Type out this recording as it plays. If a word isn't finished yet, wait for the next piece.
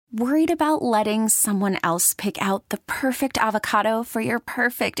Worried about letting someone else pick out the perfect avocado for your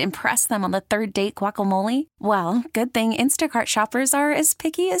perfect impress them on the third date guacamole? Well, good thing Instacart shoppers are as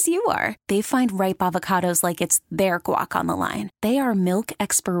picky as you are. They find ripe avocados like it's their guac on the line. They are milk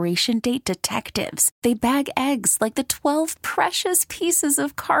expiration date detectives. They bag eggs like the 12 precious pieces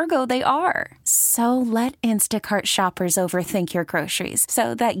of cargo they are. So let Instacart shoppers overthink your groceries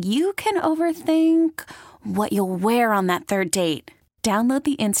so that you can overthink what you'll wear on that third date. Download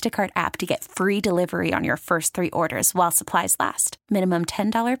the Instacart app to get free delivery on your first 3 orders while supplies last. Minimum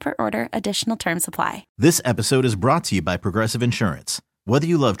 $10 per order. Additional terms apply. This episode is brought to you by Progressive Insurance. Whether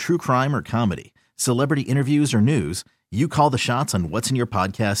you love true crime or comedy, celebrity interviews or news, you call the shots on what's in your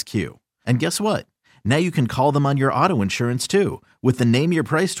podcast queue. And guess what? Now you can call them on your auto insurance too with the Name Your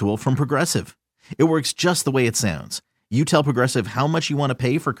Price tool from Progressive. It works just the way it sounds. You tell Progressive how much you want to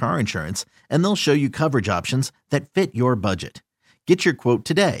pay for car insurance, and they'll show you coverage options that fit your budget. Get your quote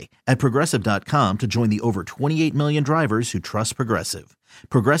today at Progressive.com to join the over 28 million drivers who trust Progressive.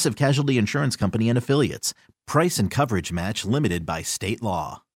 Progressive Casualty Insurance Company and Affiliates. Price and coverage match limited by state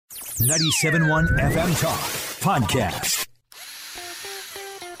law. 97.1 FM Talk Podcast.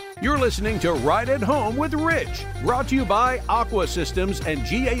 You're listening to Right at Home with Rich, brought to you by Aqua Systems and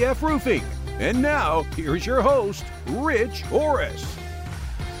GAF Roofing. And now, here's your host, Rich Orris.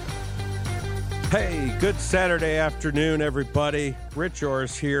 Hey, good Saturday afternoon, everybody. Rich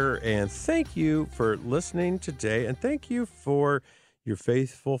Orris here, and thank you for listening today, and thank you for your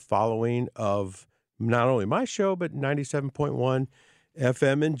faithful following of not only my show, but 97.1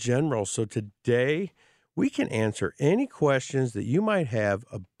 FM in general. So today, we can answer any questions that you might have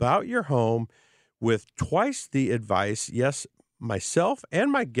about your home with twice the advice. Yes, myself and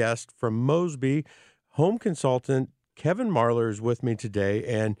my guest from Mosby, home consultant Kevin Marler is with me today,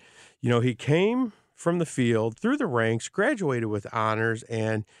 and he came from the field, through the ranks, graduated with honors,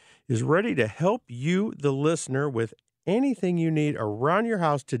 and is ready to help you, the listener, with anything you need around your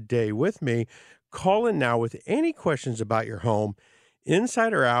house today with me. Call in now with any questions about your home.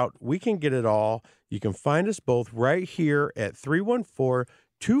 Inside or out, we can get it all. You can find us both right here at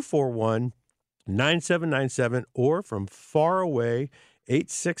 314-241-9797 or from far away,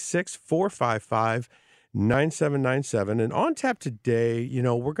 866-455-9797. And on tap today,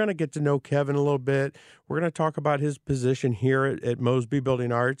 we're going to get to know Kevin a little bit. We're going to talk about his position here at Mosby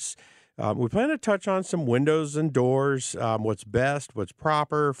Building Arts. We plan to touch on some windows and doors, what's best, what's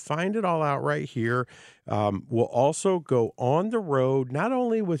proper, find it all out right here. We'll also go on the road, not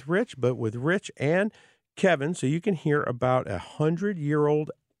only with Rich, but with Rich and Kevin, so you can hear about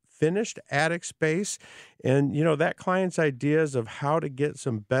 100-year-old finished attic space and, that client's ideas of how to get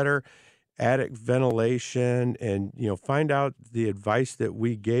some better attic ventilation and, find out the advice that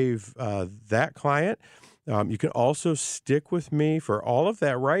we gave that client. You can also stick with me for all of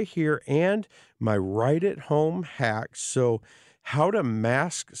that right here and my right at home hacks. So how to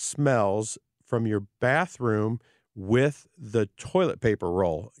mask smells from your bathroom with the toilet paper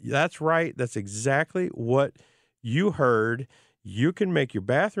roll. That's right. That's exactly what you heard. You can make your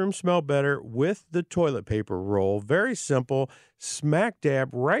bathroom smell better with the toilet paper roll. Very simple, smack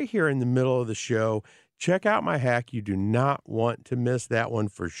dab right here in the middle of the show. Check out my hack. You do not want to miss that one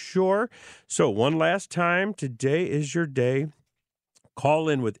for sure. So one last time, today is your day. Call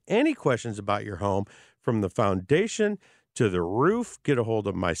in with any questions about your home from the foundation to the roof. Get a hold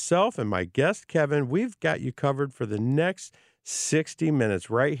of myself and my guest, Kevin. We've got you covered for the next 60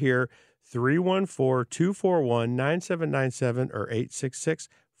 minutes right here. 314-241-9797 or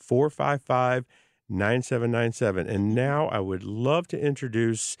 866-455-9797. And now I would love to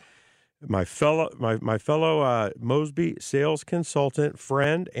introduce my fellow Mosby sales consultant,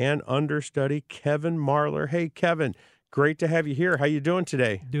 friend, and understudy, Kevin Marler. Hey, Kevin, great to have you here. How you doing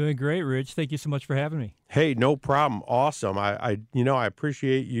today? Doing great, Rich. Thank you so much for having me. Hey, no problem. Awesome. I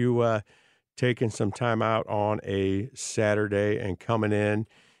appreciate you taking some time out on a Saturday and coming in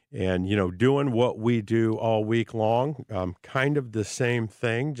and, doing what we do all week long. Kind of the same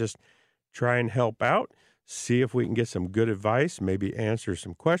thing, just try and help out, see if we can get some good advice, maybe answer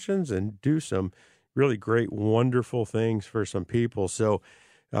some questions and do some really great, wonderful things for some people. So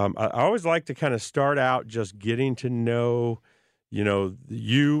I always like to kind of start out just getting to know, you,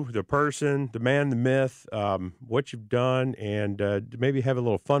 the person, the man, the myth, what you've done, and maybe have a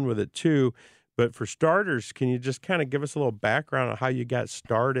little fun with it too. But for starters, can you just kind of give us a little background on how you got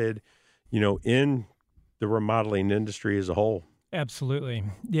started, in the remodeling industry as a whole? Absolutely.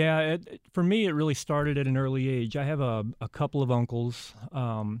 Yeah, for me, it really started at an early age. I have a couple of uncles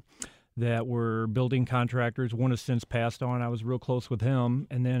that were building contractors. One has since passed on. I was real close with him.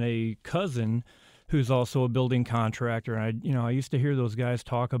 And then a cousin who's also a building contractor. And I used to hear those guys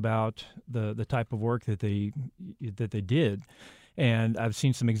talk about the type of work that they did. And I've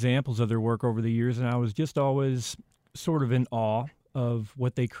seen some examples of their work over the years, and I was just always sort of in awe of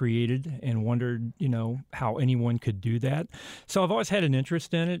what they created and wondered, how anyone could do that. So I've always had an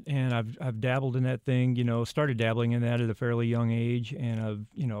interest in it, and I've dabbled in that thing, started dabbling in that at a fairly young age, and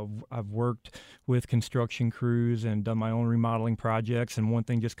I've worked with construction crews and done my own remodeling projects, and one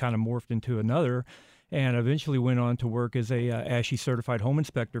thing just kind of morphed into another, and eventually went on to work as a ASHI certified home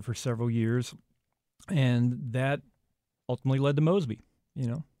inspector for several years, and that ultimately led to Mosby,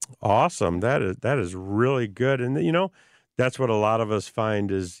 Awesome. That is really good. And, that's what a lot of us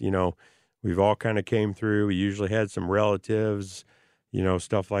find is, we've all kind of came through. We usually had some relatives,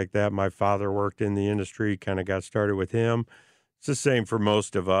 stuff like that. My father worked in the industry, kind of got started with him. It's the same for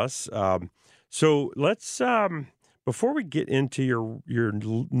most of us. So let's, before we get into your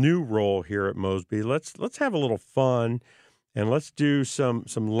new role here at Mosby, let's have a little fun, and let's do some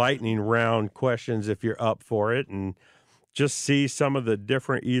lightning round questions if you're up for it, and just see some of the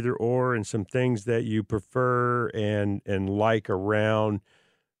different either or and some things that you prefer and like around,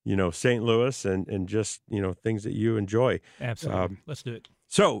 St. Louis and just, things that you enjoy. Absolutely. Let's do it.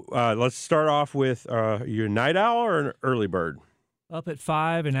 So let's start off with you a night owl or an early bird? Up at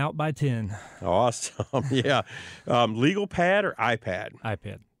 5 and out by 10. Awesome. Yeah. Legal pad or iPad?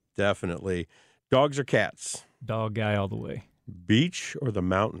 iPad. Definitely. Dogs or cats? Dog guy all the way. Beach or the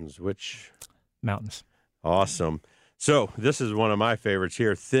mountains? Which? Mountains. Awesome. So this is one of my favorites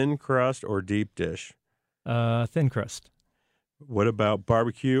here. Thin crust or deep dish? Thin crust. What about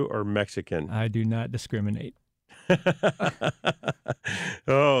barbecue or Mexican? I do not discriminate.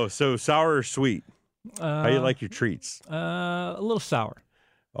 Oh, so sour or sweet? How do you like your treats? A little sour.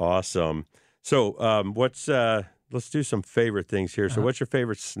 Awesome. So let's do some favorite things here. So what's your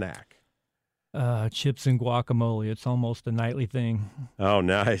favorite snack? Chips and guacamole. It's almost a nightly thing. Oh,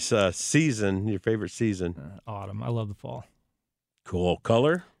 nice. Season, your favorite season? Autumn. I love the fall. Cool.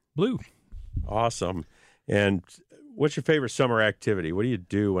 Color? Blue. Awesome. And what's your favorite summer activity? What do you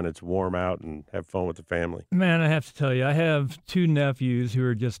do when it's warm out and have fun with the family? Man, I have to tell you, I have two nephews who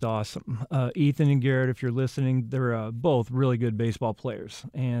are just awesome. Ethan and Garrett, if you're listening, they're both really good baseball players.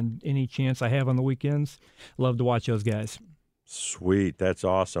 And any chance I have on the weekends, love to watch those guys. Sweet. That's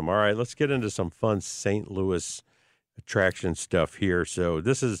awesome. All right, let's get into some fun St. Louis attraction stuff here. So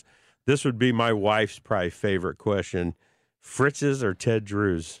this would be my wife's probably favorite question. Fritz's or Ted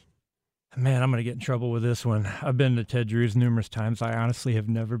Drew's? Man, I'm going to get in trouble with this one. I've been to Ted Drew's numerous times. I honestly have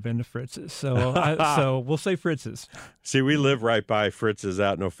never been to Fritz's. So we'll say Fritz's. See, we live right by Fritz's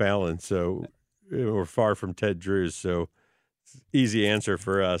out in O'Fallon, so we're far from Ted Drew's. So easy answer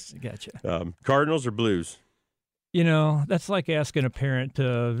for us. Gotcha. Cardinals or Blues? That's like asking a parent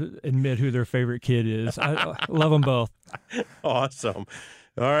to admit who their favorite kid is. I love them both. Awesome.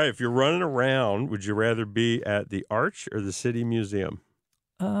 All right, if you're running around, would you rather be at the Arch or the City Museum?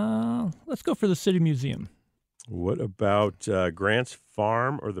 Let's go for the City Museum. What about Grant's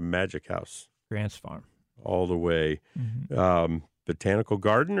Farm or the Magic House? Grant's Farm. All the way. Mm-hmm. Botanical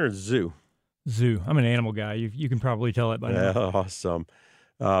Garden or Zoo? Zoo. I'm an animal guy. You can probably tell that by now. Awesome.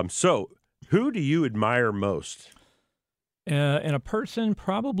 So who do you admire most? In a person,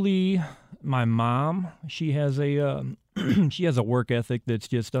 probably my mom. She has a work ethic that's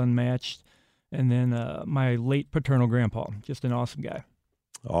just unmatched. And then my late paternal grandpa, just an awesome guy.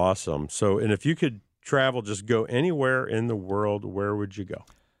 Awesome. So, and if you could travel, just go anywhere in the world, where would you go?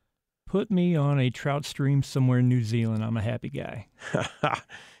 Put me on a trout stream somewhere in New Zealand. I'm a happy guy.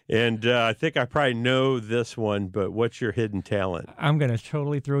 And I think I probably know this one, but what's your hidden talent? I'm going to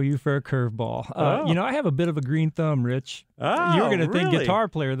totally throw you for a curveball. I have a bit of a green thumb, Rich. Oh, you were going to really? think guitar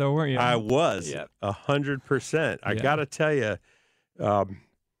player, though, weren't you? I was. Yep. 100%. I got to tell you, I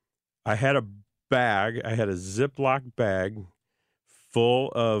had a Ziploc bag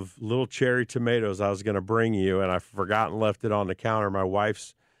full of little cherry tomatoes I was going to bring you, and I forgot and left it on the counter. My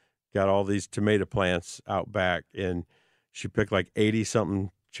wife's got all these tomato plants out back, and she picked like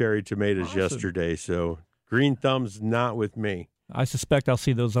 80-something cherry tomatoes yesterday. So green thumb's not with me. I suspect I'll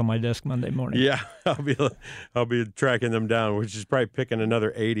see those on my desk Monday morning. Yeah, I'll be tracking them down, which is probably picking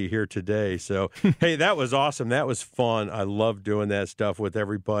another 80 here today. So, hey, that was awesome. That was fun. I love doing that stuff with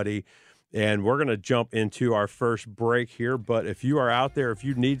everybody. And we're going to jump into our first break here. But if you are out there, if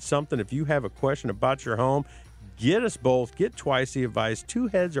you need something, if you have a question about your home, get us both. Get twice the advice. Two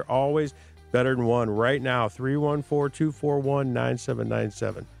heads are always better than one. Right now,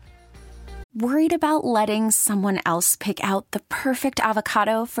 314-241-9797. Worried about letting someone else pick out the perfect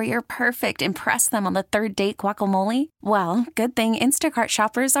avocado for your perfect impress them on the third date guacamole? Well, good thing Instacart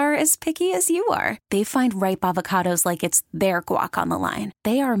shoppers are as picky as you are. They find ripe avocados like it's their guac on the line.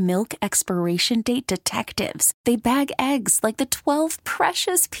 They are milk expiration date detectives. They bag eggs like the 12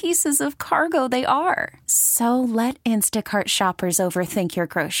 precious pieces of cargo they are. So let Instacart shoppers overthink your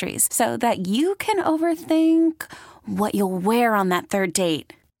groceries so that you can overthink what you'll wear on that third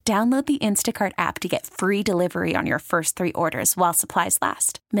date. Download the Instacart app to get free delivery on your first 3 orders while supplies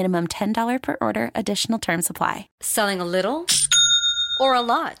last. Minimum $10 per order. Additional terms apply. Selling a little or a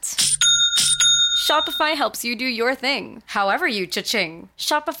lot? Shopify helps you do your thing, however you cha-ching.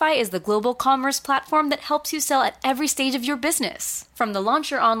 Shopify is the global commerce platform that helps you sell at every stage of your business. From the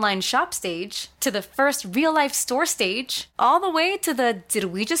launch your online shop stage, to the first real-life store stage, all the way to the did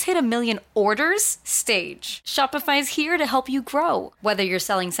we just hit 1 million orders stage. Shopify's here to help you grow. Whether you're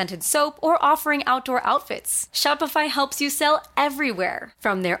selling scented soap or offering outdoor outfits, Shopify helps you sell everywhere.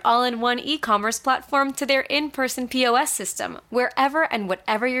 From their all-in-one e-commerce platform to their in-person POS system, wherever and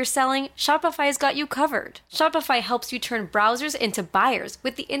whatever you're selling, Shopify's got you covered. Shopify helps you turn browsers into buyers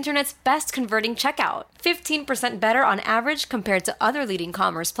with the internet's best converting checkout. 15% better on average compared to other leading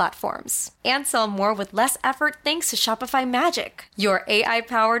commerce platforms. And sell more with less effort thanks to Shopify Magic, your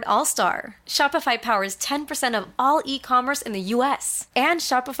AI-powered all-star. Shopify powers 10% of all e-commerce in the US. And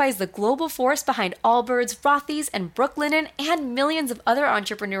Shopify is the global force behind Allbirds, Rothy's, and Brooklinen, and millions of other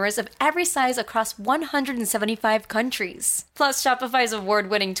entrepreneurs of every size across 175 countries. Plus, Shopify's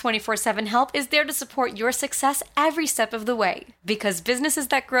award-winning 24/7 help is there to support your success every step of the way. Because businesses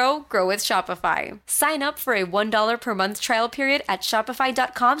that grow, grow with Shopify. Sign up for a $1 per month trial period at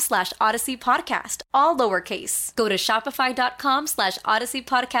shopify.com/Odyssey Podcast, all lowercase. Go to shopify.com/Odyssey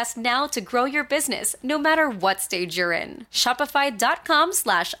Podcast now to grow your business, no matter what stage you're in.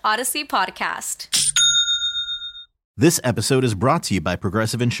 Shopify.com/Odyssey Podcast. This episode is brought to you by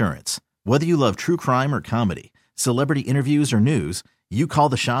Progressive Insurance. Whether you love true crime or comedy, celebrity interviews or news, you call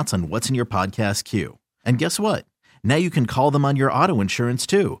the shots on what's in your podcast queue. And guess what? Now you can call them on your auto insurance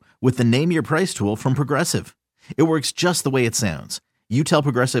too with the Name Your Price tool from Progressive. It works just the way it sounds. You tell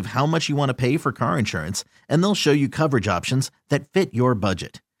Progressive how much you want to pay for car insurance, and they'll show you coverage options that fit your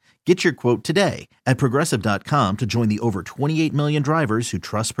budget. Get your quote today at Progressive.com to join the over 28 million drivers who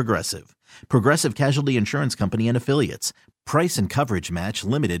trust Progressive. Progressive Casualty Insurance Company and Affiliates. Price and coverage match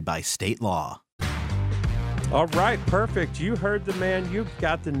limited by state law. All right, perfect. You heard the man. You've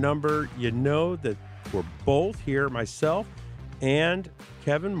got the number. You know that we're both here, myself and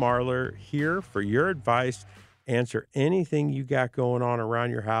Kevin Marlar, here for your advice. Answer anything you got going on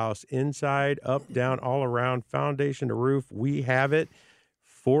around your house, inside, up, down, all around, foundation to roof. We have it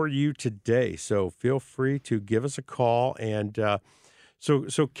for you today. So feel free to give us a call. And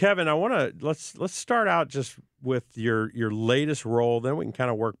so Kevin, I want to let's start out just with your latest role. Then we can kind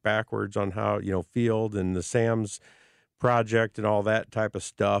of work backwards on how, Field and the Sam's project and all that type of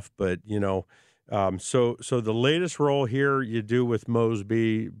stuff. But, so the latest role here you do with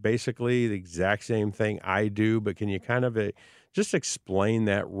Mosby, basically the exact same thing I do, but can you kind of just explain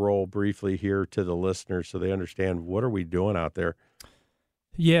that role briefly here to the listeners so they understand what are we doing out there?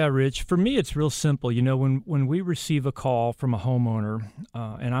 Yeah, Rich. For me, it's real simple. When we receive a call from a homeowner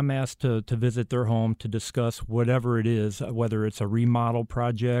and I'm asked to visit their home to discuss whatever it is, whether it's a remodel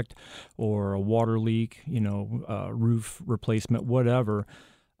project or a water leak, roof replacement, whatever,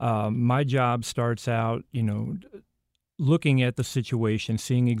 my job starts out, looking at the situation,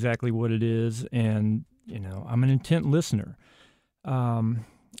 seeing exactly what it is, and, I'm an intent listener.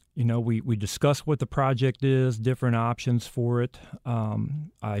 We discuss what the project is, different options for it.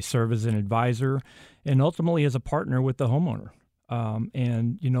 I serve as an advisor and ultimately as a partner with the homeowner.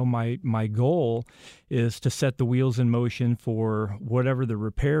 My goal is to set the wheels in motion for whatever the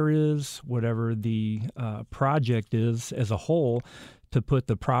repair is, whatever the project is as a whole, to put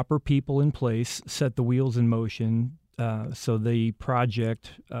the proper people in place, set the wheels in motion, so the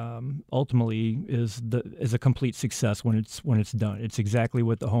project ultimately is a complete success when it's done. It's exactly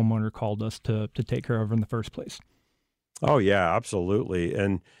what the homeowner called us to take care of in the first place. Oh yeah, absolutely.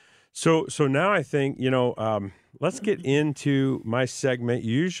 And so now I think let's get into my segment.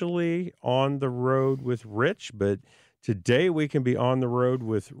 Usually on the road with Rich, but today we can be on the road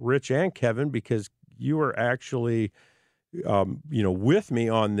with Rich and Kevin because you were actually with me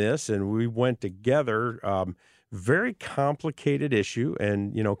on this, and we went together. Very complicated issue.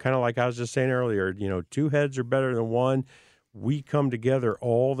 And, kind of like I was just saying earlier, 2 heads are better than one. We come together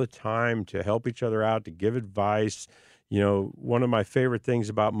all the time to help each other out, to give advice. One of my favorite things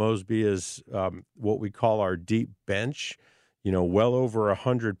about Mosby is what we call our deep bench. well over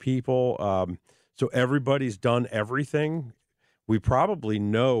 100 people. So everybody's done everything. We probably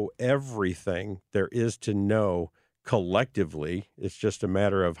know everything there is to know collectively. It's just a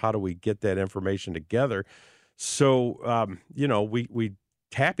matter of how do we get that information together. So, we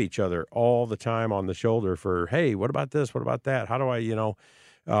tap each other all the time on the shoulder for, hey, what about this? What about that? How do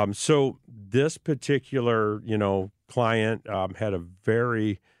I, so this particular, client had a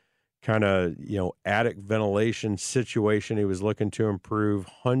very kind of, attic ventilation situation he was looking to improve,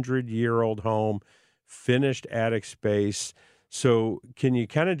 100-year-old home, finished attic space. So can you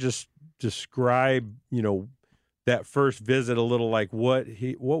kind of just describe, that first visit a little, like what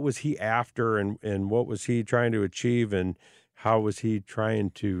was he after and what was he trying to achieve and how was he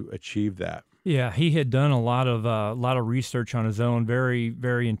trying to achieve that? Yeah, he had done a lot of research on his own. Very,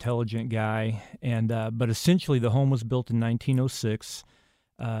 very intelligent guy, and but essentially the home was built in 1906.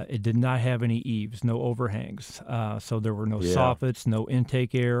 It did not have any eaves, no overhangs, so there were no soffits, no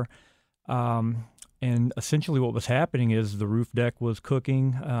intake air, and essentially what was happening is the roof deck was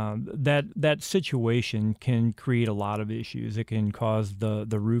cooking. That situation can create a lot of issues. It can cause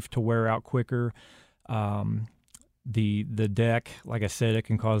the roof to wear out quicker. The deck, like I said, it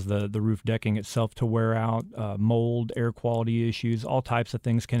can cause the roof decking itself to wear out, mold, air quality issues, all types of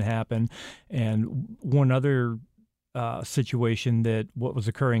things can happen. And one other situation that what was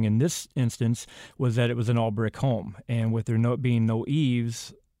occurring in this instance was that it was an all-brick home. And with there being no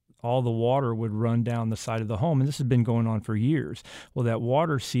eaves, all the water would run down the side of the home, and this has been going on for years. Well, that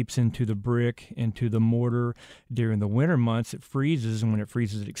water seeps into the brick, into the mortar. During the winter months, it freezes, and when it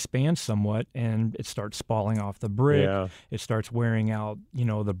freezes, it expands somewhat, and it starts spalling off the brick. Yeah. It starts wearing out,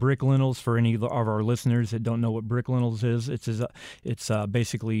 the brick lintels. For any of our listeners that don't know what brick lintels is, it's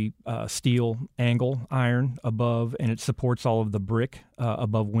basically steel angle iron above, and it supports all of the brick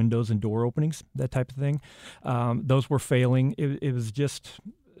above windows and door openings, that type of thing. Those were failing. It was just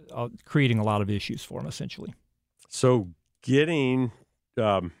creating a lot of issues for him, essentially. So getting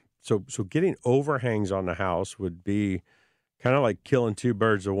getting overhangs on the house would be kind of like killing two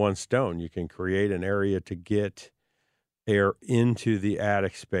birds with one stone. You can create an area to get air into the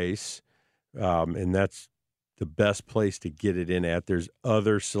attic space, and that's the best place to get it in at. There's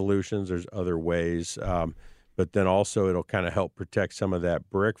other solutions, there's other ways, but then also it'll kind of help protect some of that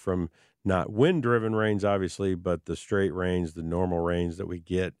brick from not wind-driven rains, obviously, but the straight rains, the normal rains that we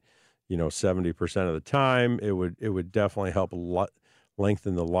get, 70% of the time. It would definitely help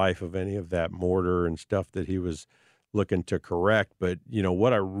lengthen the life of any of that mortar and stuff that he was looking to correct. But,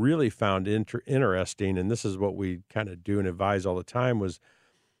 what I really found interesting, and this is what we kind of do and advise all the time, was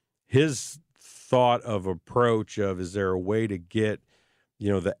his thought of approach of, is there a way to get,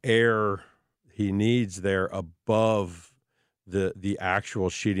 the air he needs there above the actual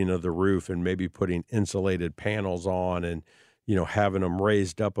sheeting of the roof, and maybe putting insulated panels on and, having them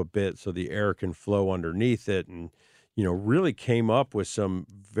raised up a bit so the air can flow underneath it, and, really came up with some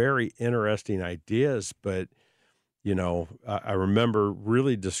very interesting ideas. But, I remember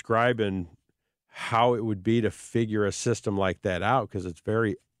really describing how it would be to figure a system like that out, because it's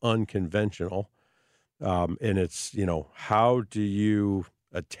very unconventional. And it's, how do you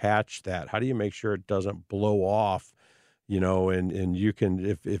attach that? How do you make sure it doesn't blow off? And you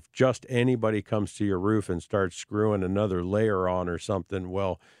can, if just anybody comes to your roof and starts screwing another layer on or something,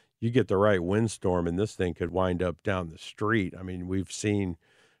 well, you get the right windstorm and this thing could wind up down the street. I mean, we've seen,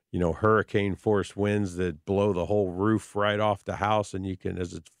 hurricane force winds that blow the whole roof right off the house, and you can,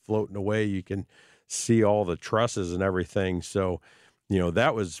 as it's floating away, you can see all the trusses and everything. So,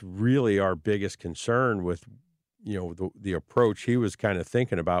 that was really our biggest concern with, the approach he was kind of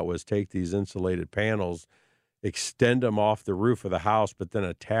thinking about was take these insulated panels, extend them off the roof of the house, but then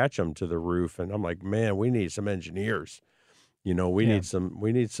attach them to the roof. And I'm like, man, we need some engineers. We need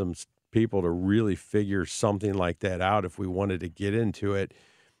some people to really figure something like that out if we wanted to get into it.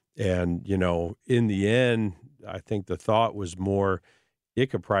 And, in the end, I think the thought was more, it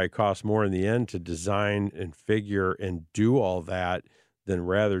could probably cost more in the end to design and figure and do all that than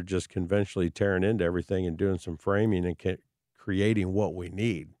rather just conventionally tearing into everything and doing some framing and creating what we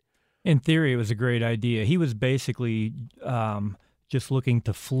need. In theory, it was a great idea. He was basically just looking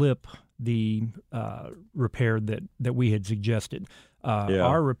to flip the repair that we had suggested.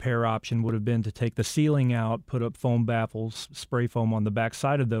 Our repair option would have been to take the ceiling out, put up foam baffles, spray foam on the back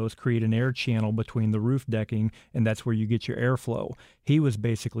side of those, create an air channel between the roof decking, and that's where you get your airflow. He was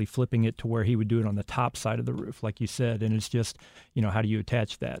basically flipping it to where he would do it on the top side of the roof, like you said, and it's just, how do you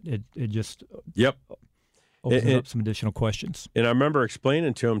attach that? It just opens up some additional questions. And I remember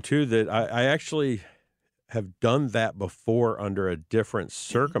explaining to him, too, that I actually have done that before under a different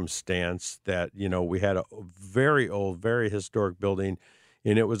circumstance. That, you know, we had a very old, very historic building,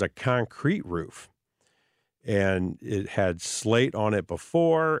 and it was a concrete roof. And it had slate on it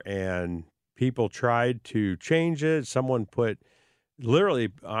before, and people tried to change it. Someone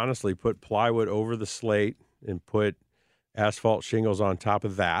honestly put plywood over the slate and put asphalt shingles on top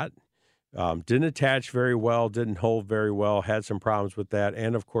of that. Didn't attach very well, didn't hold very well, had some problems with that.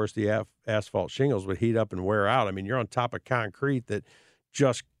 And, of course, the asphalt shingles would heat up and wear out. I mean, you're on top of concrete that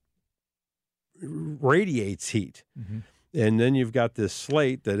just radiates heat. Mm-hmm. And then you've got this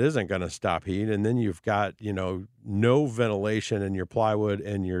slate that isn't going to stop heat. And then you've got, you know, no ventilation in your plywood,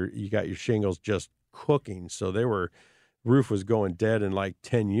 and you got your shingles just cooking. So roof was going dead in like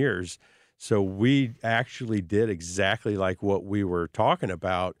 10 years. So we actually did exactly like what we were talking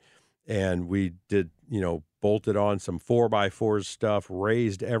about. And we did, you know, bolted on some 4x4 stuff,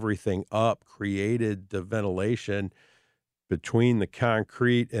 raised everything up, created the ventilation between the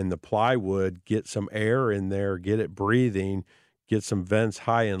concrete and the plywood, get some air in there, get it breathing, get some vents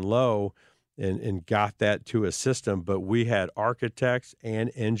high and low, and got that to a system. But we had architects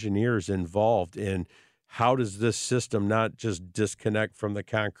and engineers involved in how does this system not just disconnect from the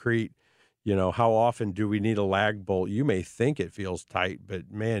concrete. You know, how often do we need a lag bolt? You may think it feels tight,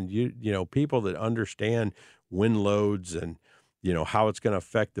 but man, you know, people that understand wind loads and, you know, how it's going to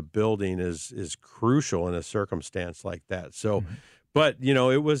affect the building is crucial in a circumstance like that. So, but, you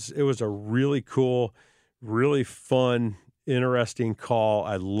know, it was a really cool, really fun, interesting call.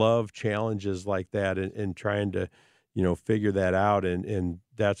 I love challenges like that and trying to, you know, figure that out. And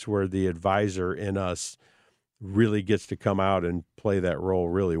that's where the advisor in us really gets to come out and play that role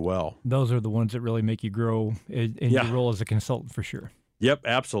really well. Those are the ones that really make you grow in your role as a consultant, for sure. Yep,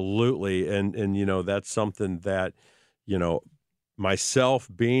 absolutely. And you know, that's something that, you know, myself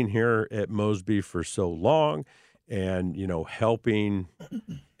being here at Mosby for so long and, you know, helping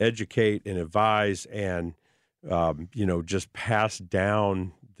educate and advise and, you know, just pass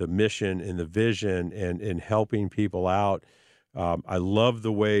down the mission and the vision and helping people out. I love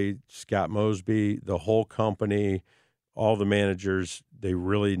the way Scott Mosby, the whole company, all the managers, they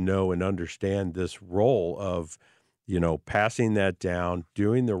really know and understand this role of, you know, passing that down,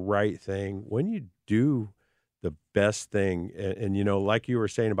 doing the right thing. When you do the best thing, and you know, like you were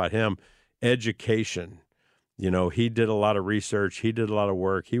saying about him, education. You know, he did a lot of research. He did a lot of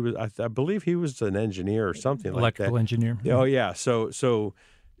work. He was, I believe he was an engineer or something like that. Electrical engineer. Oh, yeah. So,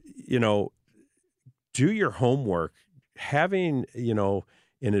 you know, do your homework. Having, you know,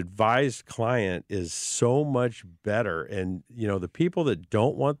 an advised client is so much better. And, you know, the people that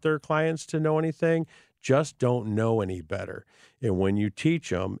don't want their clients to know anything just don't know any better. And when you teach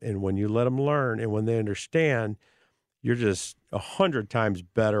them and when you let them learn and when they understand, you're just 100 times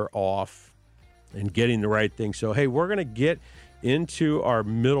better off in getting the right thing. So, hey, we're going to get into our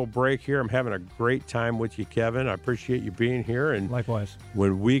middle break here. I'm having a great time with you, Kevin. I appreciate you being here. And likewise,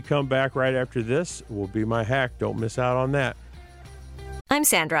 when we come back right after this, will be my hack. Don't miss out on that. I'm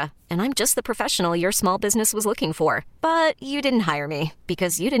Sandra, and I'm just the professional your small business was looking for. But you didn't hire me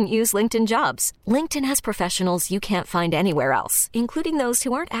because you didn't use LinkedIn Jobs. LinkedIn has professionals you can't find anywhere else, including those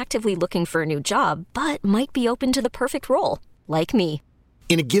who aren't actively looking for a new job, but might be open to the perfect role, like me.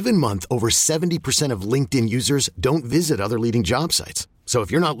 In a given month, over 70% of LinkedIn users don't visit other leading job sites. So if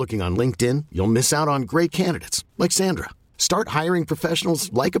you're not looking on LinkedIn, you'll miss out on great candidates like Sandra. Start hiring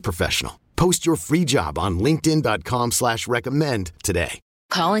professionals like a professional. Post your free job on linkedin.com/recommend today.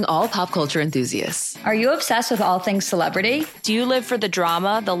 Calling all pop culture enthusiasts. Are you obsessed with all things celebrity? Do you live for the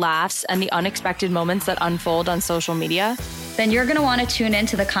drama, the laughs, and the unexpected moments that unfold on social media? Then you're going to want to tune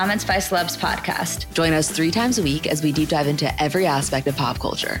into the Comments by Celebs podcast. Join us 3 times a week as we deep dive into every aspect of pop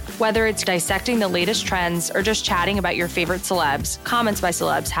culture. Whether it's dissecting the latest trends or just chatting about your favorite celebs, Comments by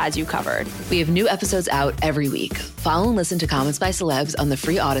Celebs has you covered. We have new episodes out every week. Follow and listen to Comments by Celebs on the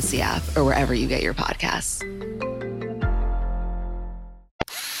free Odyssey app or wherever you get your podcasts.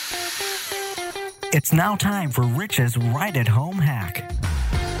 It's now time for Rich's Right at Home hack.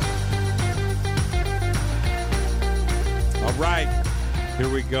 All right, here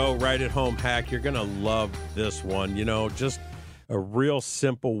we go. Right at Home hack. You're going to love this one. You know, just a real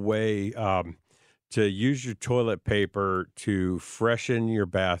simple way to use your toilet paper to freshen your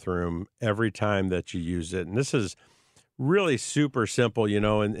bathroom every time that you use it. And this is really super simple, you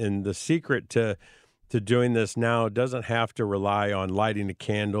know, and the secret to doing this now doesn't have to rely on lighting a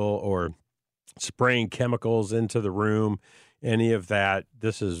candle or spraying chemicals into the room, any of that.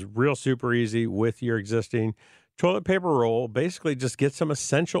 This is real super easy with your existing toilet paper roll. Basically, just get some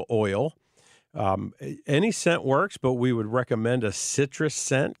essential oil, Any scent works, but we would recommend a citrus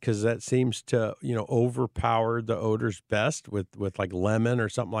scent because that seems to, overpower the odors best with like lemon or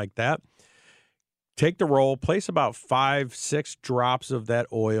something like that. Take the roll, place about 5-6 drops of that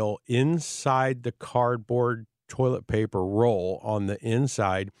oil inside the cardboard toilet paper roll on the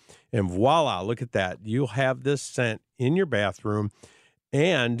inside, and voila, look at that. You'll have this scent in your bathroom,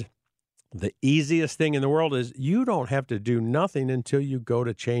 and the easiest thing in the world is you don't have to do nothing until you go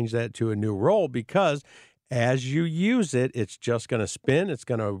to change that to a new roll, because as you use it, it's just going to spin. It's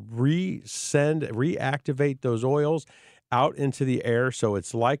going to reactivate those oils out into the air. So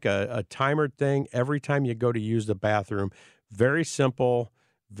it's like a timer thing every time you go to use the bathroom. Very simple,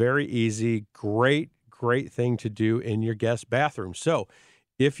 very easy, great thing to do in your guest bathroom. So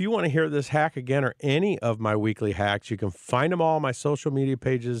if you want to hear this hack again or any of my weekly hacks, you can find them all on my social media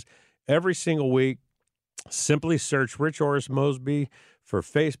pages every single week. Simply search Rich Orris Mosby for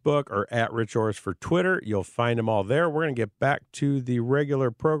Facebook or at Rich Orris for Twitter. You'll find them all there. We're going to get back to the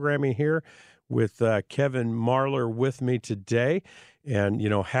regular programming here with Kevin Marlar with me today, and,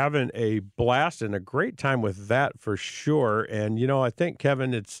 having a blast and a great time with that for sure. And, I think,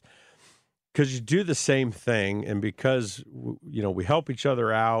 Kevin, it's because you do the same thing, and because, we help each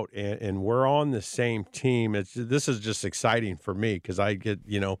other out and we're on the same team. This is just exciting for me because I get,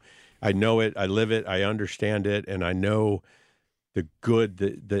 I know it, I live it, I understand it, and I know the good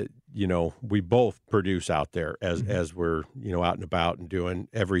that we both produce out there as we're, out and about and doing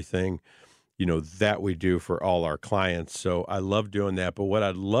everything, that we do for all our clients. So I love doing that. But what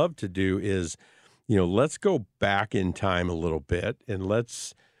I'd love to do is, let's go back in time a little bit and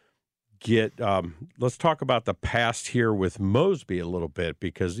let's talk about the past here with Mosby a little bit,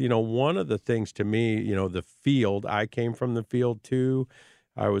 because, one of the things to me, the field, I came from the field too.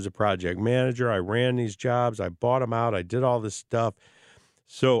 I was a project manager. I ran these jobs. I bought them out. I did all this stuff.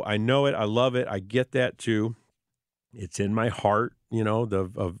 So I know it. I love it. I get that too. It's in my heart,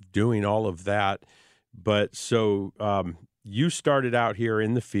 of doing all of that. But so you started out here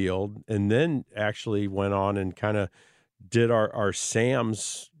in the field and then actually went on and kind of did our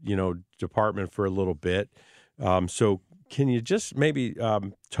SAMS, department for a little bit. So can you just maybe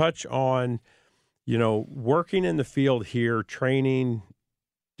touch on, working in the field here, training,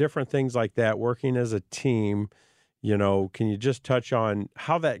 different things like that, working as a team, can you just touch on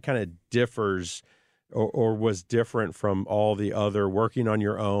how that kind of differs or was different from all the other working on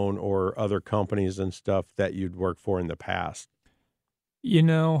your own or other companies and stuff that you'd worked for in the past? When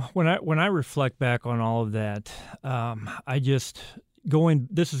I reflect back on all of that,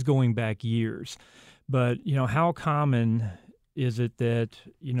 this is going back years, but how common is it that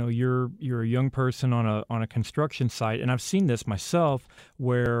you're a young person on a construction site, and I've seen this myself,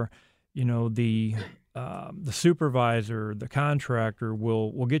 where the supervisor, the contractor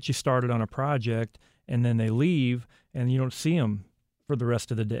will get you started on a project, and then they leave, and you don't see them for the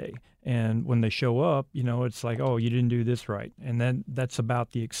rest of the day. And when they show up, it's like, oh, you didn't do this right. And then that's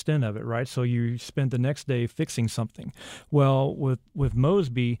about the extent of it, right? So you spend the next day fixing something. Well, with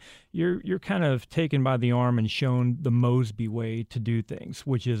Mosby, you're kind of taken by the arm and shown the Mosby way to do things,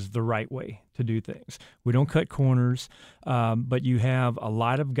 which is the right way to do things. We don't cut corners, but you have a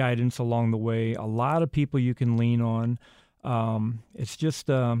lot of guidance along the way, a lot of people you can lean on. It's just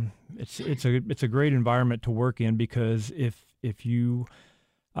it's a great environment to work in, because if you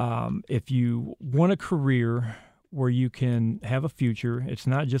want a career where you can have a future, it's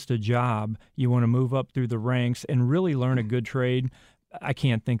not just a job, you want to move up through the ranks and really learn a good trade, I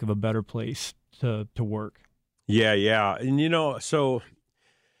can't think of a better place to work. Yeah. And, so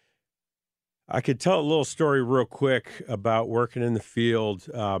I could tell a little story real quick about working in the field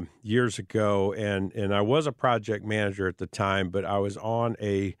years ago. And I was a project manager at the time, but I was on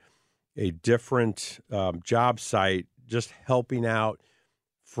a different job site, just helping out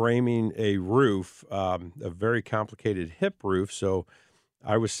framing a roof, a very complicated hip roof. So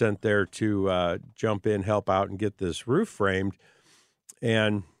I was sent there to jump in, help out, and get this roof framed.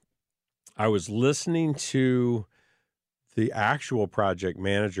 And I was listening to the actual project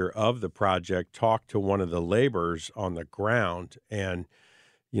manager of the project talk to one of the laborers on the ground. And,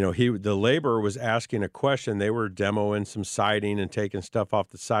 the laborer was asking a question. They were demoing some siding and taking stuff off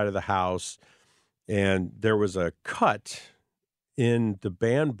the side of the house. And there was a cut in the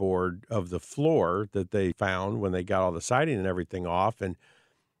bandboard of the floor that they found when they got all the siding and everything off. And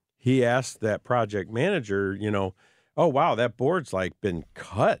he asked that project manager, oh, wow, that board's been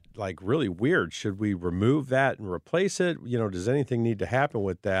cut, really weird. Should we remove that and replace it? Does anything need to happen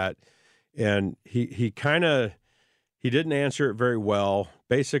with that? And he kind of He didn't answer it very well,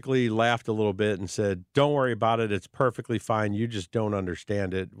 basically laughed a little bit and said, "Don't worry about it. It's perfectly fine. You just don't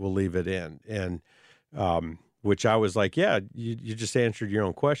understand it. We'll leave it in." And which I was like, yeah, you just answered your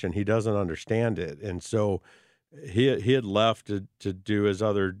own question. He doesn't understand it. And so he had left to do his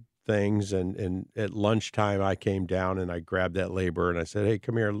other things. And at lunchtime, I came down and I grabbed that laborer and I said, "Hey,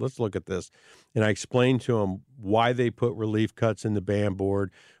 come here, let's look at this." And I explained to him why they put relief cuts in the band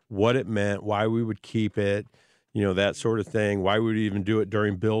board, what it meant, why we would keep it, that sort of thing, why we would even do it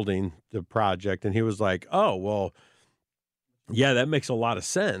during building the project. And he was like, "Oh, well, yeah, that makes a lot of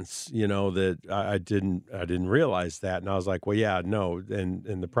sense, that I didn't realize that." And I was like, "Well, yeah, no." And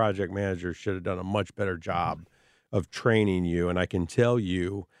the project manager should have done a much better job of training you. And I can tell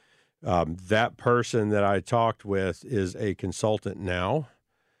you, that person that I talked with is a consultant now.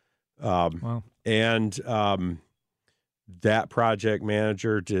 Wow. And that project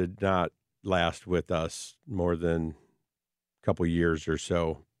manager did not last with us more than a couple years or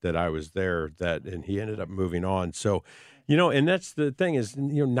so that I was there, and he ended up moving on. So, and that's the thing is,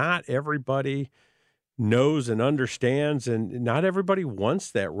 not everybody knows and understands, and not everybody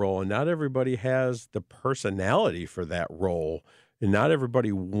wants that role, and not everybody has the personality for that role, and not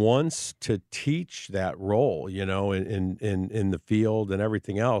everybody wants to teach that role, in the field and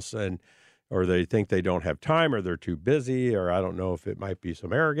everything else, or they think they don't have time, or they're too busy, or I don't know if it might be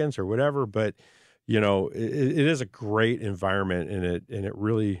some arrogance or whatever, but it is a great environment, and it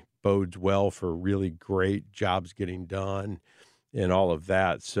really bodes well for really great jobs getting done and all of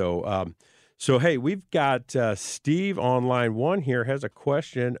that. So, hey, we've got Steve on line one here, has a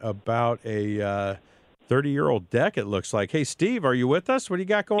question about a 30-year-old deck, it looks like. Hey, Steve, are you with us? What do you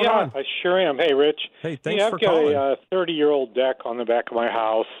got going on? Yeah, I sure am. Hey, Rich. Hey, thanks for calling. I've got a 30-year-old deck on the back of my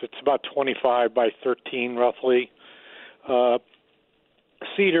house. It's about 25 by 13, roughly.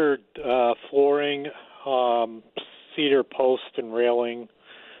 Cedar flooring, cedar post and railing.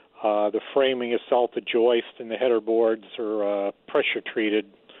 The framing itself, the joist, and the header boards are pressure-treated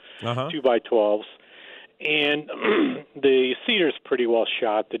 2x12s. And the cedar's pretty well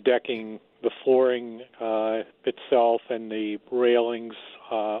shot. The decking, the flooring itself, and the railings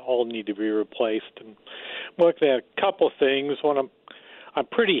all need to be replaced. And look at a couple of things. One, I'm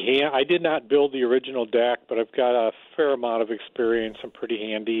pretty I did not build the original deck, but I've got a fair amount of experience. I'm pretty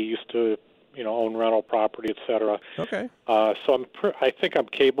handy. Used to, own rental property, et cetera. Okay. So I think I'm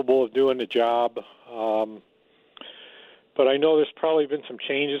capable of doing the job. But I know there's probably been some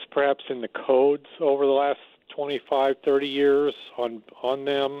changes perhaps in the codes over the last 25, 30 years on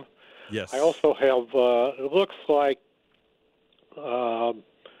them. Yes. I also have, it looks like I've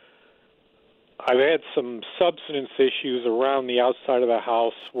had some subsidence issues around the outside of the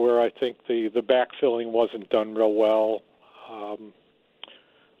house where I think the backfilling wasn't done real well,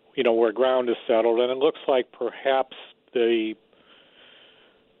 where ground is settled. And it looks like perhaps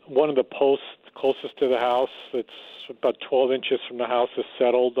one of the posts closest to the house, it's about 12 inches from the house, is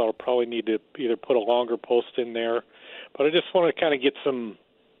settled. I'll probably need to either put a longer post in there. But I just want to kind of get some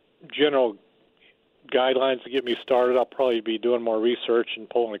general guidelines to get me started. I'll probably be doing more research and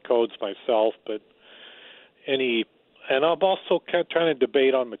pulling the codes myself. And I'm also kind of trying to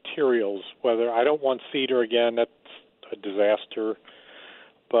debate on materials, whether I don't want cedar again. That's a disaster.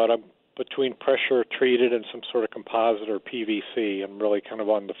 But I'm between pressure treated and some sort of composite or PVC. I'm really kind of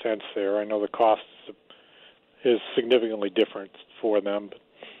on the fence there. I know the cost is significantly different for them. But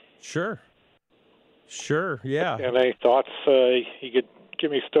Sure, yeah. And any thoughts you could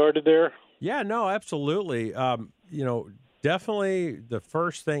get me started there? Yeah, no, absolutely. Definitely the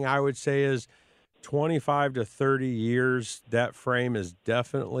first thing I would say is 25 to 30 years, that frame is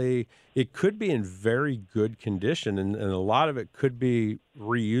definitely, it could be in very good condition, and a lot of it could be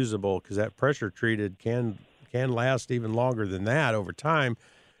reusable because that pressure treated can last even longer than that over time.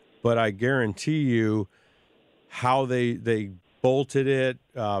 But I guarantee you how they bolted it,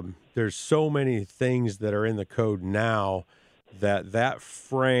 there's so many things that are in the code now that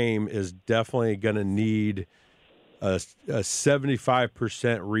frame is definitely going to need a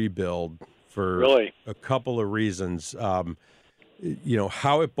 75% rebuild for a couple of reasons. How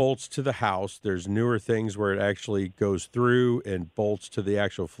it bolts to the house. There's newer things where it actually goes through and bolts to the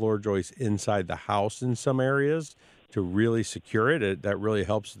actual floor joist inside the house in some areas to really secure it. That really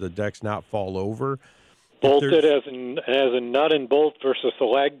helps the decks not fall over. Bolted as a nut and bolt versus the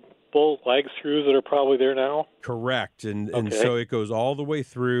leg screws that are probably there now? Correct. And so it goes all the way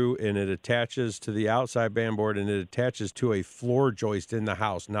through, and it attaches to the outside band board, and it attaches to a floor joist in the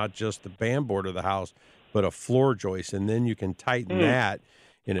house, not just the band board of the house, but a floor joist. And then you can tighten that,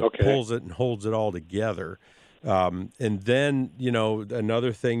 and it pulls it and holds it all together. And then,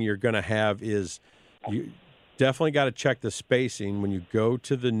 another thing you're going to have is definitely got to check the spacing. When you go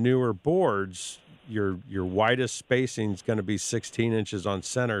to the newer boards, your widest spacing is going to be 16 inches on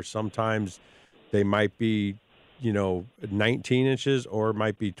center. Sometimes they might be, 19 inches or it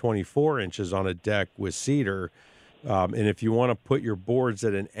might be 24 inches on a deck with cedar. And if you want to put your boards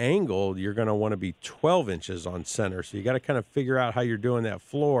at an angle, you're going to want to be 12 inches on center. So you got to kind of figure out how you're doing that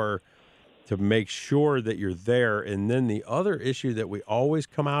floor to make sure that you're there. And then the other issue that we always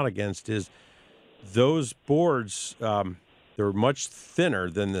come out against is those boards, they're much thinner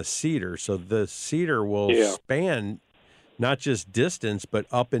than the cedar. So the cedar will span not just distance, but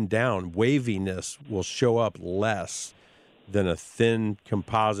up and down. Waviness will show up less than a thin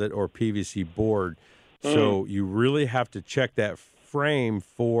composite or PVC board. So you really have to check that frame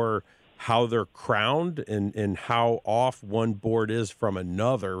for how they're crowned and how off one board is from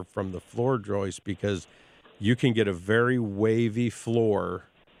another from the floor joist, because you can get a very wavy floor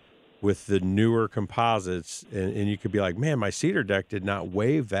with the newer composites, and you could be like, man, my cedar deck did not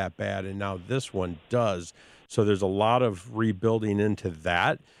wave that bad, and now this one does. So there's a lot of rebuilding into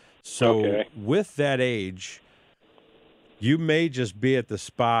that. So with that age, you may just be at the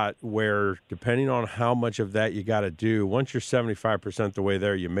spot where, depending on how much of that you got to do, once you're 75% the way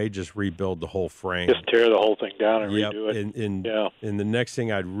there, you may just rebuild the whole frame. Just tear the whole thing down and redo it. And the next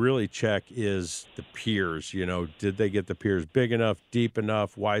thing I'd really check is the piers. Did they get the piers big enough, deep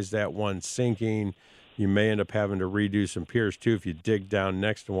enough? Why is that one sinking? You may end up having to redo some piers, too, if you dig down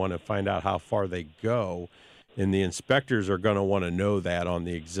next to one and find out how far they go. And the inspectors are going to want to know that on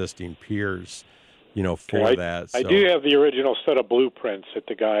the existing piers. For that. So. I do have the original set of blueprints that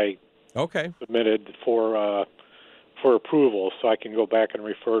the guy submitted for approval, so I can go back and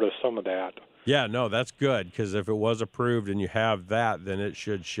refer to some of that. Yeah, no, that's good, because if it was approved and you have that, then it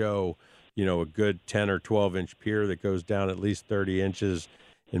should show, a good 10 or 12-inch pier that goes down at least 30 inches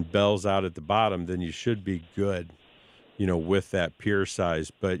and bells out at the bottom, then you should be good, with that pier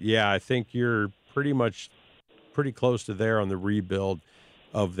size. But, yeah, I think you're pretty close to there on the rebuild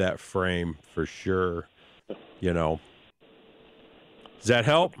of that frame for sure. Does that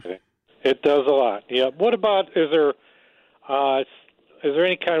help? Okay. It does a lot. Yeah. What about, is there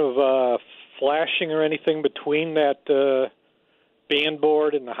any kind of flashing or anything between that band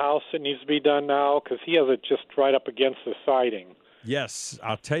board and the house that needs to be done now? Because he has it just right up against the siding. Yes,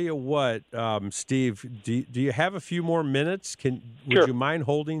 I'll tell you what, Steve. Do you have a few more minutes? Would you mind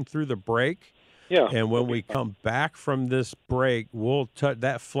holding through the break? Yeah. And when we come back from this break, we'll touch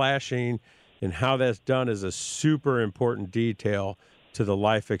that flashing and how that's done is a super important detail to the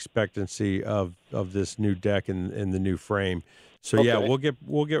life expectancy of this new deck and the new frame. So yeah, we'll get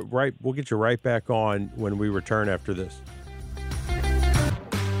you right back on when we return after this.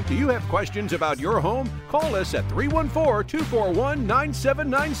 Do you have questions about your home? Call us at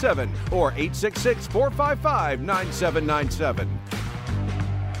 314-241-9797 or 866-455-9797.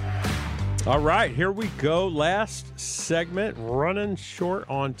 All right, here we go. Last segment, running short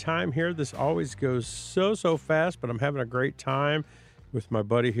on time here. This always goes so fast, but I'm having a great time with my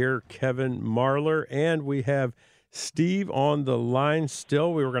buddy here, Kevin Marlar, and we have Steve on the line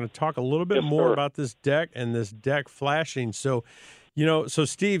still. We were going to talk a little bit more about this deck and this deck flashing. So, so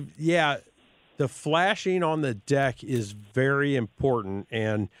Steve, the flashing on the deck is very important,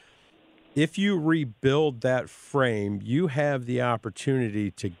 and if you rebuild that frame, you have the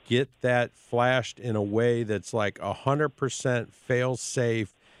opportunity to get that flashed in a way that's like 100%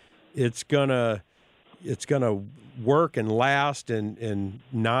 fail-safe. It's gonna work and last and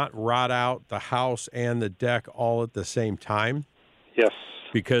not rot out the house and the deck all at the same time. Yes.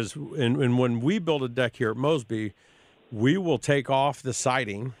 Because and when we build a deck here at Mosby, we will take off the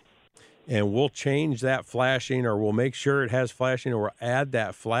siding and we'll change that flashing, or we'll make sure it has flashing, or we'll add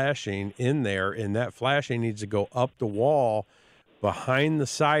that flashing in there, and that flashing needs to go up the wall behind the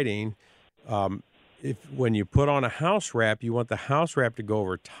siding. When you put on a house wrap, you want the house wrap to go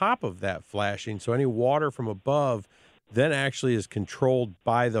over top of that flashing, so any water from above then actually is controlled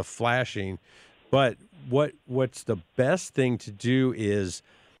by the flashing. But what's the best thing to do is,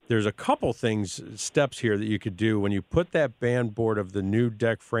 there's a couple steps here that you could do when you put that band board of the new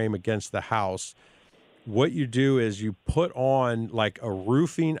deck frame against the house. What you do is you put on like a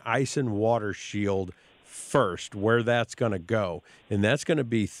roofing ice and water shield first, where that's going to go. And that's going to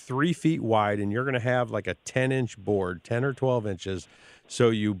be 3 feet wide, and you're going to have like a 10-inch board, 10 or 12 inches. So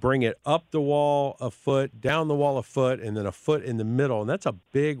you bring it up the wall a foot, down the wall a foot, and then a foot in the middle. And that's a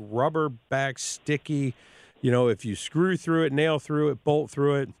big rubber back sticky, if you screw through it, nail through it, bolt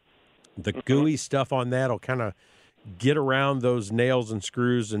through it, the gooey stuff on that will kind of get around those nails and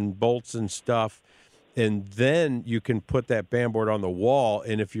screws and bolts and stuff. And then you can put that band board on the wall.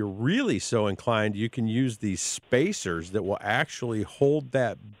 And if you're really so inclined, you can use these spacers that will actually hold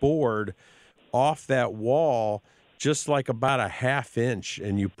that board off that wall just like about a half inch.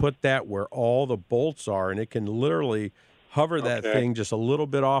 And you put that where all the bolts are, and it can literally hover that thing just a little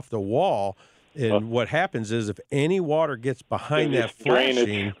bit off the wall. And what happens is if any water gets behind that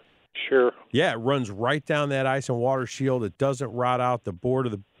flashing, sure, yeah, it runs right down that ice and water shield. It doesn't rot out the board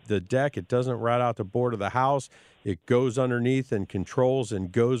of the deck. It doesn't rot out the board of the house. It goes underneath and controls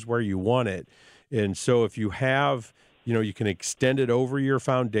and goes where you want it. And so if you have, you can extend it over your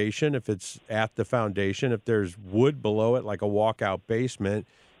foundation if it's at the foundation. If there's wood below it, like a walkout basement,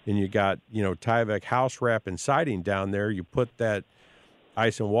 and you got, Tyvek house wrap and siding down there, you put that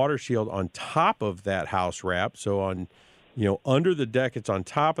ice and water shield on top of that house wrap. So on, under the deck, it's on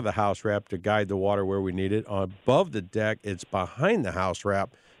top of the house wrap to guide the water where we need it. Above the deck, it's behind the house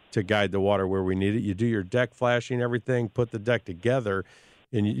wrap to guide the water where we need it. You do your deck flashing, everything, put the deck together,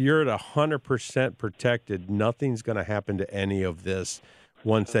 and you're at 100% protected. Nothing's going to happen to any of this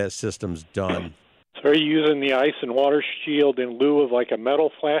once that system's done. So are you using the ice and water shield in lieu of like a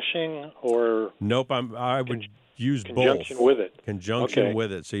metal flashing, or? Nope, I would use both. Conjunction with it. Conjunction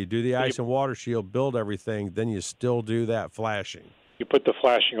with it. So you do the ice and water shield, build everything, then you still do that flashing. You put the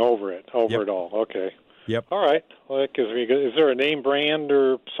flashing over it all. Okay. Yep. All right. Well, is there a name brand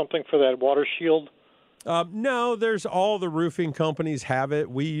or something for that water shield? No, there's all the roofing companies have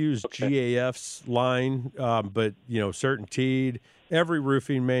it. We use GAF's line, but CertainTeed, every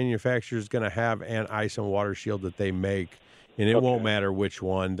roofing manufacturer is going to have an ice and water shield that they make, and it won't matter which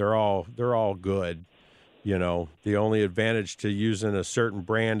one. They're all good. The only advantage to using a certain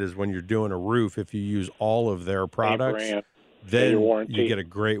brand is when you're doing a roof. If you use all of their products, then you get a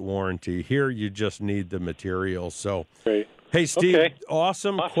great warranty. Here, you just need the material. So, great. Hey, Steve,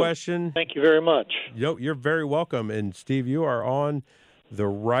 awesome question. Thank you very much. You're very welcome. And, Steve, you are on the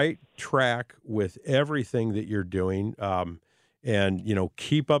right track with everything that you're doing. And,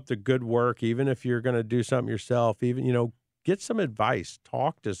 keep up the good work, even if you're going to do something yourself. Even, get some advice.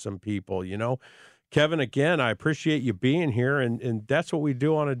 Talk to some people, Kevin, again, I appreciate you being here, and that's what we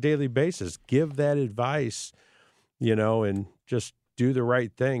do on a daily basis. Give that advice, and just do the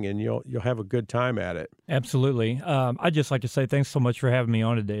right thing, and you'll have a good time at it. Absolutely. I'd just like to say thanks so much for having me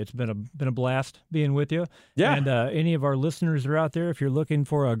on today. It's been a blast being with you. Yeah. And any of our listeners are out there, if you're looking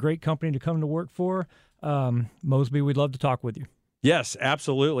for a great company to come to work for, Mosby, we'd love to talk with you. Yes,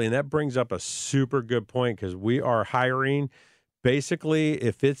 absolutely. And that brings up a super good point, because we are hiring. Basically,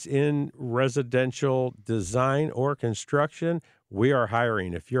 if it's in residential design or construction, we are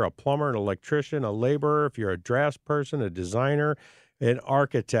hiring. If you're a plumber, an electrician, a laborer, if you're a draftsperson, a designer, an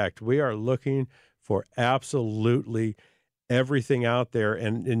architect, we are looking for absolutely everything out there.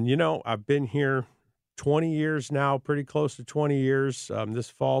 And I've been here 20 years now, pretty close to 20 years. This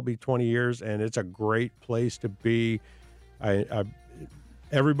fall will be 20 years, and it's a great place to be.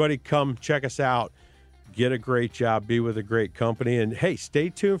 Everybody come check us out. Get a great job, be with a great company. And, hey, stay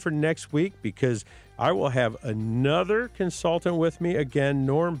tuned for next week, because I will have another consultant with me again,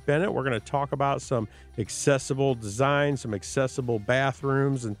 Norm Bennett. We're going to talk about some accessible design, some accessible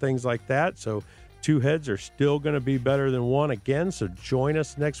bathrooms and things like that. So two heads are still going to be better than one again. So join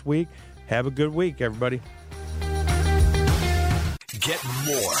us next week. Have a good week, everybody. Get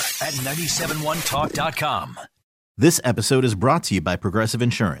more at 971talk.com. This episode is brought to you by Progressive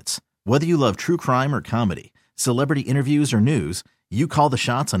Insurance. Whether you love true crime or comedy, celebrity interviews or news, you call the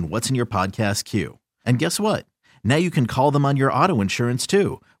shots on what's in your podcast queue. And guess what? Now you can call them on your auto insurance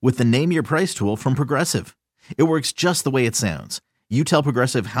too, with the Name Your Price tool from Progressive. It works just the way it sounds. You tell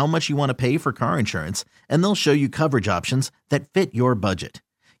Progressive how much you want to pay for car insurance, and they'll show you coverage options that fit your budget.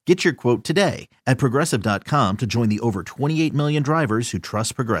 Get your quote today at Progressive.com to join the over 28 million drivers who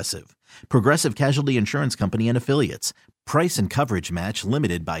trust Progressive. Progressive Casualty Insurance Company and Affiliates. Price and coverage match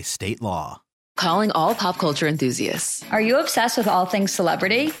limited by state law. Calling all pop culture enthusiasts. Are you obsessed with all things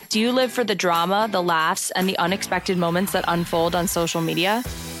celebrity? Do you live for the drama, the laughs, and the unexpected moments that unfold on social media?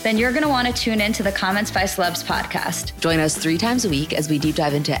 Then you're going to want to tune in to the Comments by Celebs podcast. Join us 3 times a week as we deep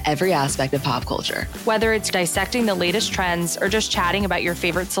dive into every aspect of pop culture. Whether it's dissecting the latest trends or just chatting about your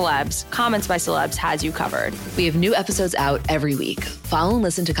favorite celebs, Comments by Celebs has you covered. We have new episodes out every week. Follow and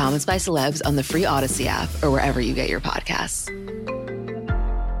listen to Comments by Celebs on the free Odyssey app or wherever you get your podcasts.